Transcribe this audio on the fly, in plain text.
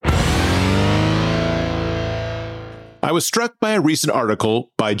I was struck by a recent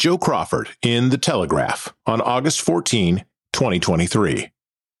article by Joe Crawford in The Telegraph on August 14, 2023.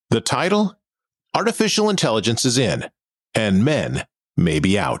 The title, Artificial Intelligence is in, and men may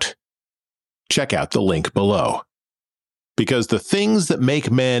be out. Check out the link below. Because the things that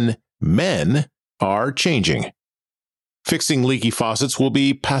make men men are changing. Fixing leaky faucets will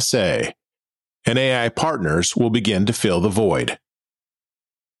be passé, and AI partners will begin to fill the void.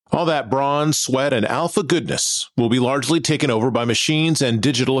 All that brawn, sweat, and alpha goodness will be largely taken over by machines and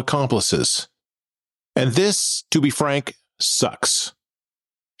digital accomplices. And this, to be frank, sucks.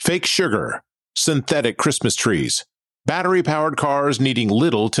 Fake sugar, synthetic Christmas trees, battery-powered cars needing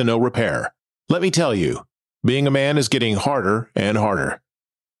little to no repair. Let me tell you, being a man is getting harder and harder.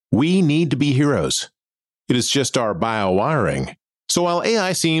 We need to be heroes. It is just our bio-wiring. So while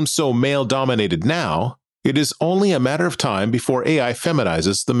AI seems so male-dominated now, it is only a matter of time before AI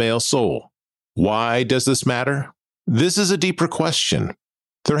feminizes the male soul. Why does this matter? This is a deeper question.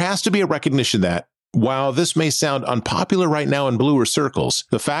 There has to be a recognition that, while this may sound unpopular right now in bluer circles,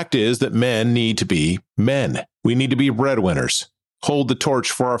 the fact is that men need to be men. We need to be breadwinners, hold the torch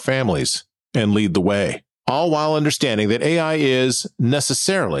for our families, and lead the way. All while understanding that AI is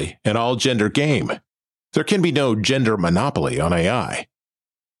necessarily an all-gender game. There can be no gender monopoly on AI.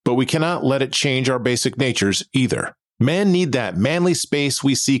 But we cannot let it change our basic natures either. Men need that manly space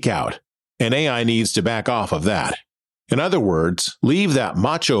we seek out, and AI needs to back off of that. In other words, leave that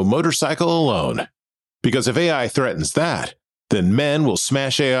macho motorcycle alone. Because if AI threatens that, then men will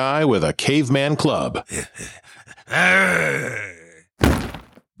smash AI with a caveman club.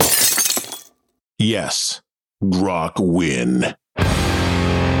 Yes, Grok win.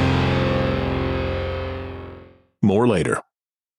 More later.